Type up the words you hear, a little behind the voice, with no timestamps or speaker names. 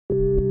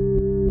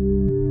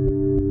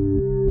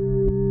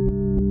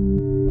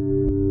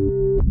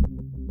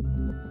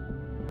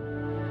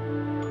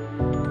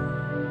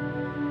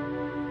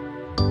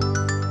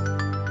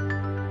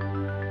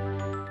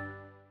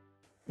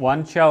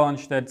One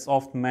challenge that's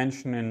often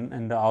mentioned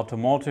in the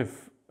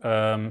automotive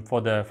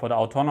for the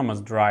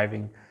autonomous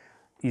driving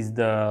is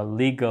the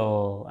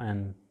legal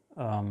and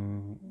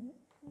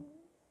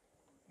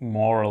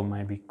moral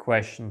maybe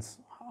questions.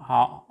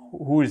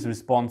 Who is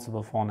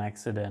responsible for an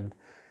accident?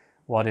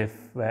 What if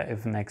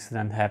an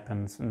accident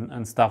happens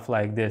and stuff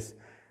like this?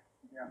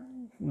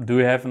 Do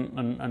you have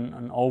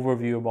an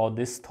overview about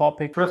this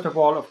topic? First of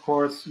all, of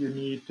course, you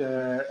need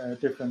a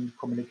different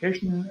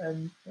communication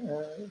and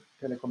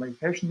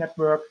telecommunication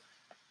network.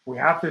 We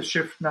have this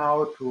shift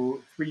now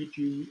to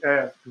 3G,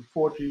 to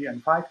 4G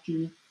and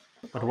 5G.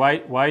 But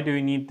why do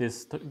you need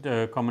this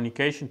the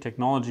communication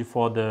technology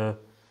for the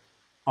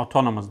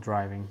autonomous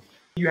driving?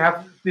 You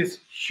have this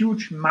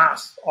huge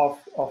mass of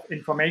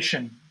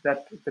information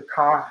that the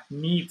car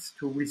needs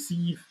to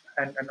receive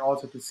and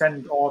also to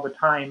send all the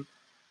time.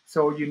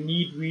 So you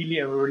need really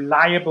a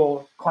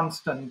reliable,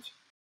 constant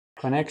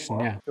connection.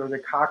 Yeah. So the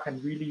car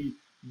can really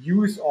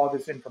use all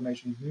this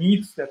information,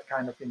 needs that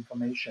kind of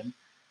information.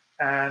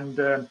 And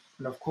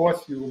of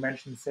course, you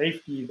mentioned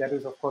safety. That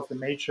is, of course, the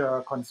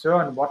major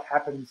concern. What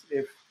happens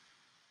if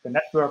the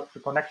network,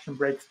 the connection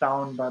breaks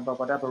down by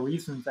whatever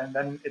reasons? And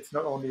then it's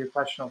not only a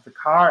question of the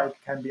car, it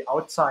can be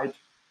outside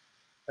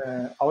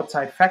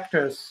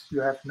factors.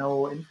 You have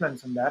no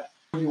influence on that.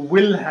 You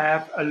will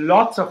have a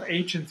lot of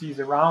agencies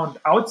around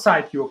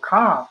outside your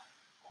car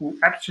who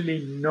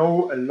actually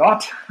know a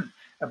lot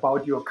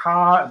about your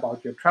car,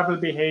 about your travel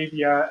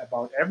behavior,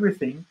 about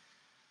everything.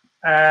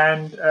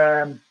 And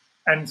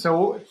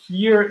so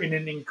here in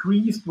an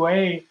increased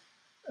way,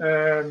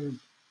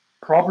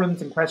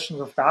 problems and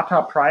questions of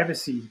data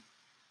privacy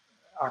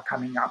are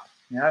coming up.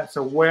 Yeah.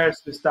 So where is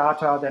this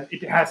data? Then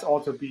it has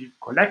also been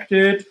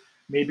collected,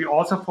 maybe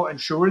also for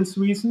insurance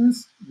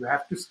reasons. You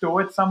have to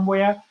store it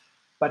somewhere.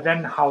 But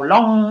then how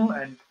long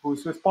and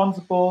who's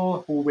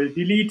responsible? Who will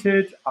delete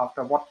it?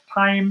 After what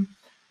time?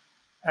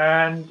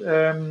 And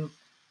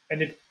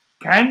it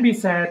can be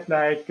said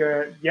like,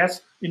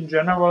 yes, in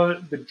general,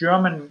 the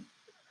German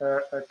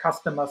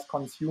customers,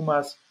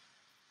 consumers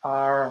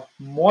are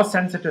more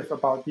sensitive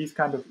about these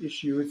kind of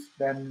issues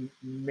than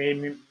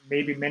maybe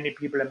many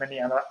people in many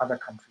other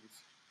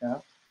countries.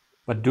 Yeah.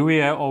 But do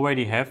we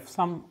already have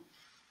some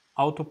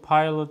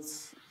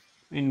autopilots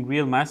in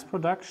real mass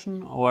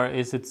production, or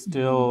is it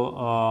still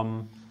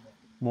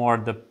more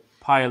the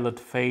pilot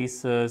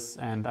phases?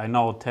 And I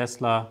know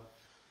Tesla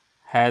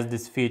has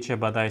this feature,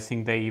 but I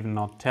think they even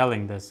not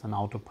telling this an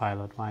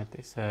autopilot, right?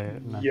 They say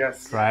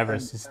yes, driver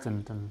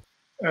assistant and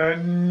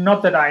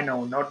not that I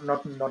know,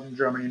 not in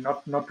Germany,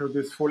 not to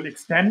this full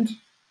extent,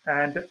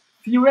 and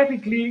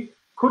theoretically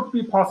could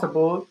be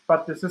possible,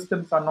 but the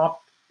systems are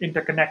not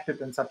interconnected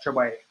in such a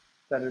way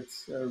that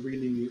it's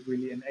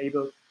really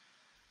enabled.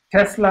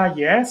 Tesla,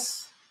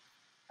 yes,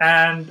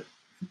 and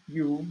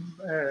you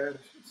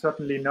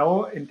certainly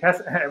know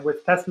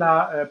with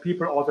Tesla,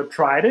 people also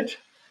tried it,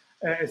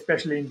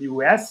 especially in the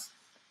US,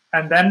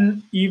 and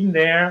then even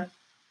there,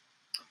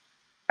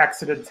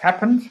 accidents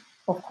happened,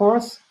 of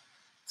course.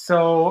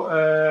 So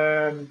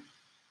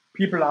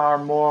people are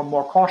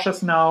more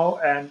cautious now,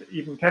 and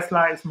even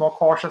Tesla is more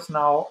cautious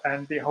now,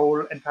 and the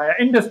whole entire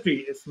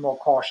industry is more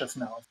cautious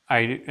now.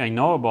 I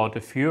know about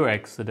a few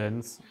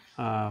accidents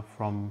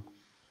from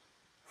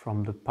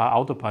the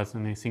autopilots,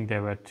 and I think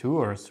there were 2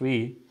 or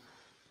 3.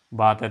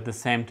 But at the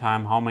same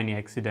time, how many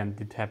accidents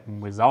did happen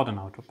without an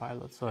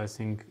autopilot? So I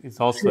think it's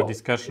also a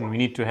discussion we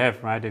need to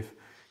have, right? If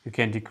you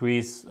can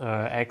decrease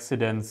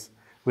accidents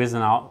with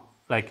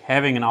like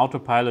having an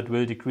autopilot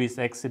will decrease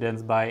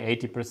accidents by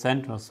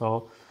 80% or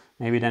so,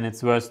 maybe then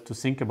it's worth to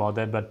think about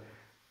that. But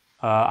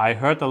I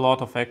heard a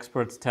lot of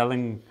experts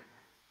telling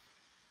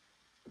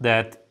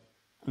that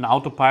an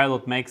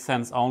autopilot makes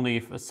sense only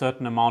if a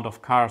certain amount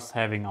of cars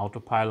having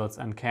autopilots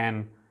and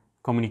can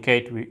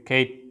communicate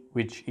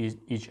with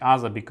each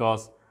other,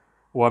 because,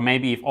 or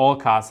maybe if all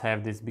cars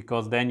have this,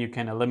 because then you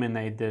can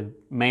eliminate the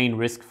main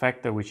risk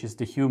factor, which is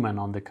the human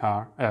on the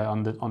car,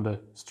 on the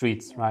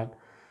streets, right?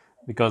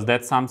 Because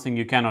that's something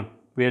you cannot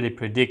really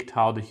predict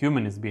how the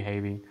human is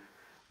behaving.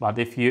 But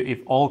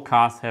if all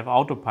cars have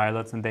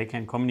autopilots and they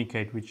can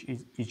communicate with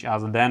each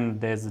other, then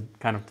there's a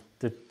kind of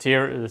the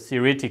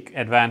theoretic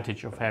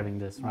advantage of having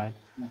this, right?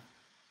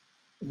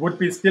 Would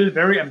be still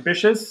very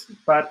ambitious,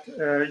 but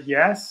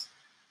yes.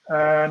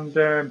 And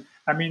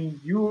I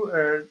mean, you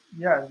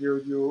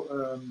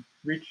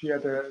reach here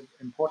the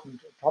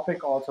important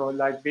topic also,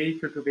 like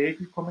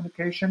vehicle-to-vehicle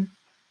communication.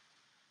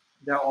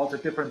 There are also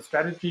different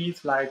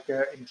strategies, like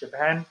in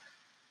Japan,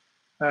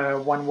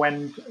 one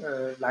went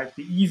like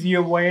the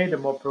easier way, the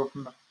more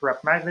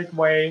pragmatic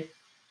way,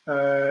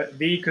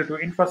 vehicle to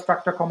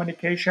infrastructure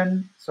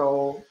communication.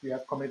 So you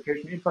have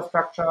communication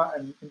infrastructure,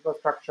 and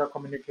infrastructure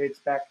communicates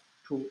back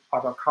to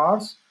other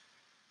cars.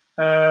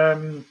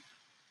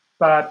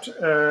 But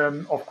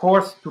of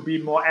course, to be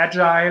more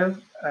agile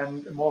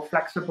and more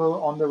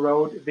flexible on the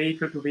road,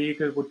 vehicle to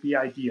vehicle would be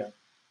ideal.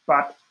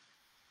 But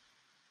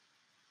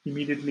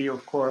immediately,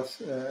 of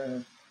course,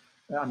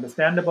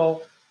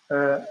 understandable.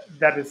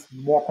 That is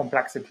more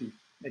complexity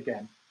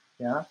again.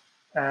 Yeah.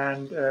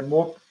 and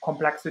more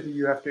complexity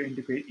you have to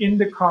integrate in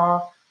the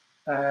car,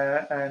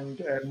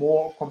 and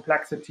more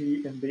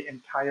complexity in the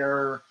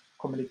entire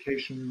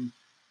communication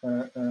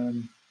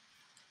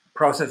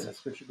processes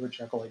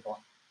which are going on.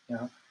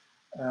 Yeah.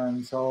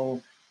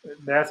 So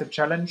there's a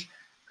challenge.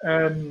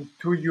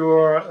 To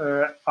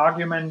your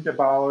argument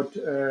about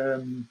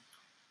um,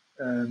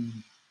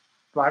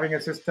 driving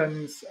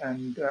assistance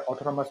and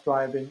autonomous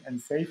driving and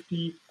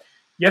safety,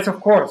 yes,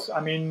 of course. I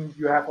mean,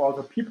 you have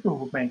also people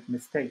who make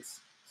mistakes.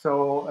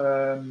 So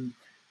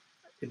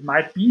it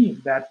might be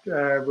that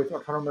with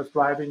autonomous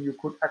driving, you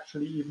could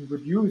actually even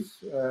reduce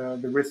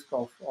the risk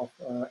of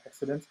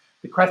accidents.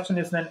 The question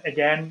is then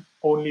again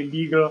only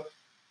legal: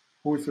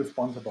 who is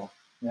responsible?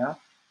 Yeah.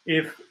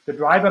 If the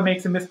driver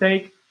makes a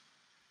mistake,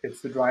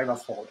 it's the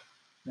driver's fault.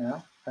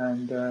 Yeah.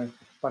 And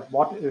but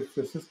what if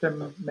the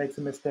system makes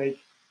a mistake?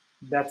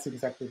 That's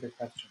exactly the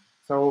question.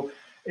 So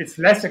it's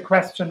less a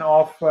question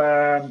of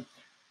um,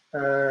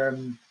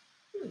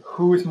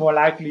 who is more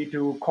likely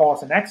to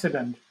cause an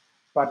accident,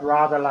 but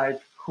rather like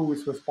who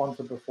is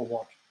responsible for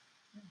what,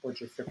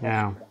 which is the question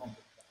Yeah. behind it.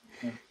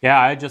 Yeah.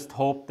 Yeah, I just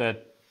hope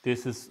that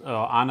this is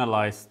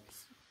analyzed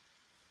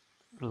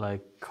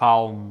like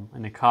calm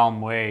in a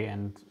calm way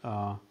and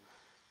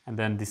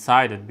then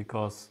decided,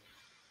 because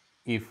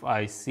if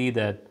I see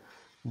that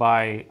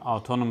by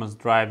autonomous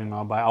driving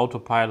or by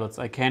autopilots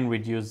I can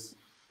reduce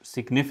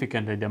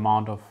significantly the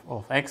amount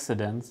of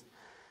accidents,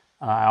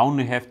 I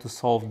only have to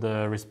solve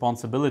the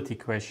responsibility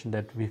question,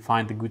 that we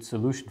find a good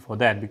solution for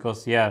that.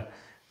 Because yeah,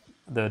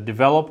 the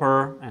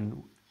developer,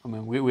 and I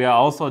mean we are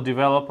also a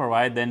developer,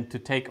 right? Then to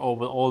take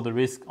over all the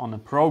risk on a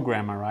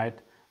programmer, right?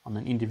 On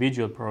an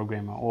individual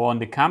programmer or on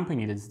the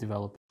company that's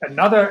developing.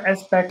 Another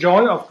aspect,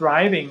 joy of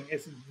driving,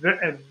 is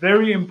a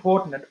very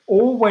important and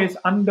always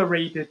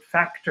underrated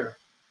factor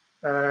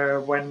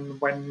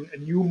when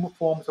new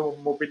forms of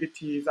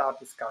mobilities are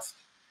discussed.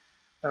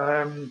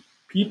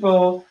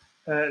 People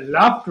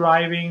love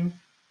driving,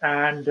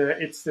 and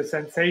it's the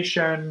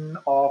sensation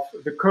of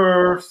the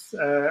curves,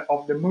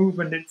 of the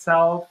movement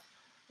itself.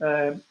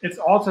 It's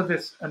also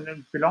this, and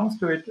it belongs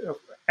to it, of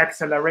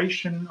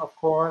acceleration, of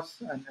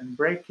course, and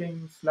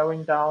braking,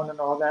 slowing down, and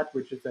all that,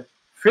 which is a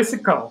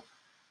physical,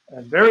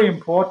 a very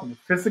important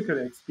physical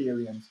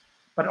experience.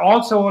 But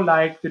also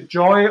like the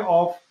joy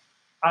of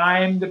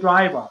I'm the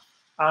driver,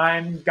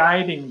 I'm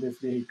guiding this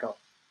vehicle.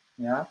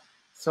 Yeah.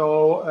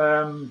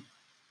 So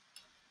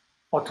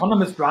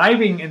autonomous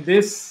driving in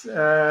this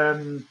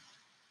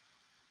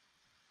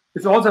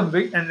is also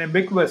an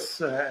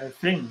ambiguous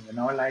thing. You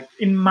know, like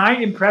in my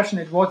impression,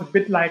 it was a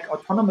bit like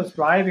autonomous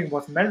driving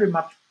was very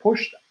much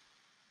pushed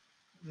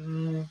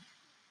um,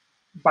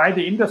 by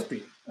the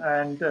industry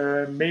and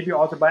maybe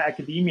also by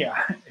academia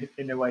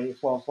in a way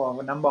for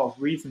a number of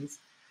reasons.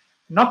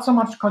 Not so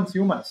much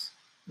consumers.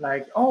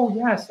 Like, oh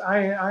yes,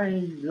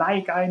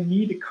 I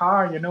need a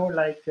car, you know,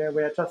 like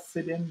where I just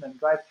sit in and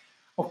drive.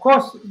 Of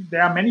course,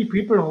 there are many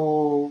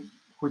people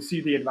who see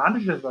the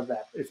advantages of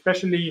that,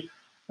 especially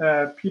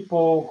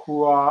people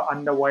who are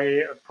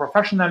underway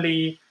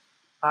professionally.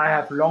 I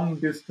have long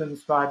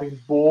distance driving,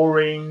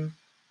 boring,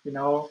 you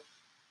know.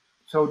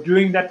 So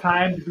during that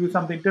time to do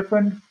something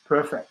different,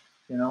 perfect,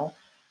 you know,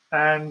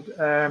 and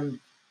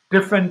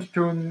different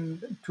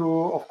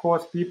to of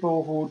course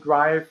people who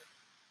drive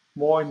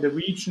more in the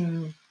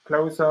region,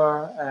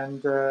 closer,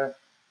 and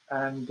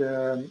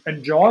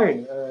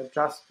enjoy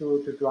just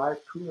to drive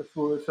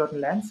through a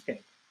certain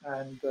landscape,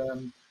 and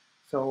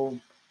so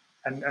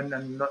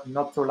and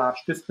not so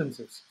large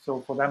distances.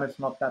 So for them, it's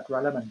not that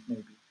relevant,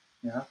 maybe.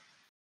 Yeah.